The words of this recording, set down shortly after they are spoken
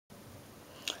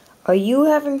Are you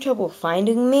having trouble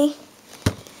finding me?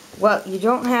 Well, you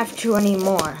don't have to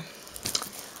anymore.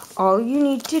 All you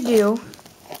need to do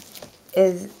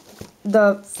is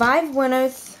the 5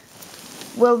 winners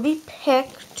will be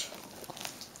picked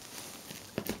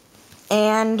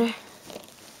and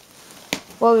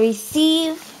will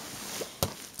receive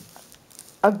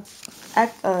a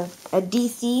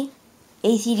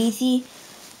AC/DC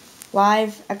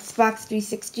live Xbox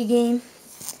 360 game.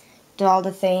 They're all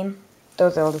the same.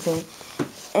 Those are all the same.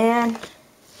 And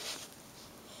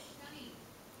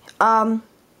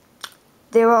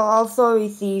they will also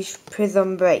receive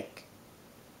PRISM break.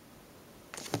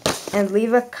 And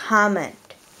leave a comment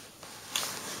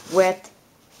with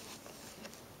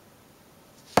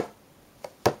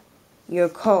your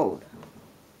code.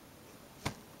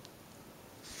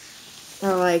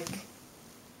 Or like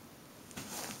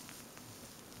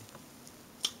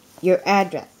your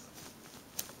address.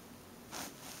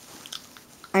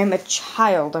 I'm a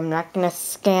child. I'm not gonna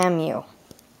scam you.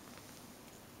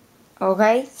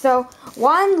 Okay, so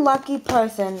one lucky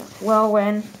person will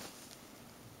win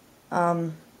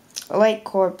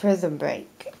LIGHTCORE PRISM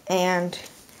break and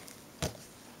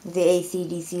the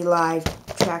AC/DC live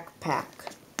track pack.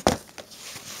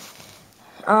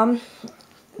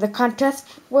 The contest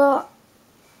will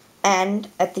end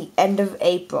at the end of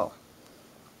April.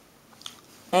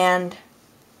 And,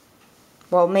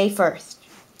 well, May 1st.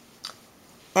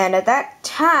 And at that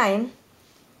time,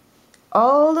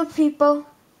 all the people,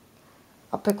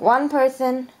 I'll pick one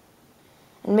person,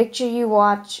 and make sure you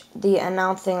watch the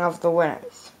announcing of the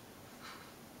winners.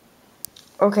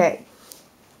 Okay.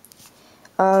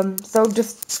 So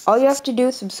just, all you have to do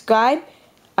is subscribe.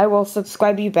 I will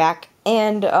subscribe you back.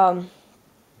 And,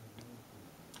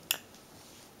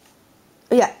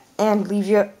 yeah, and leave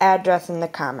your address in the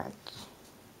comments.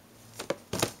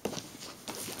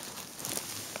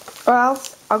 Or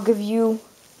else, I'll give you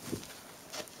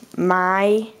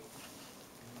my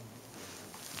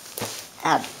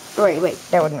ad. Wait,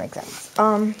 that wouldn't make sense.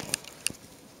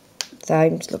 Sorry,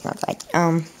 I'm just looking outside.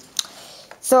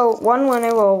 So one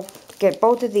winner will get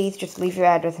both of these. Just leave your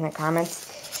address in the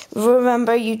comments.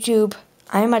 Remember, YouTube,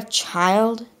 I'm a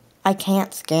child. I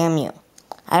can't scam you.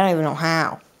 I don't even know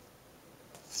how.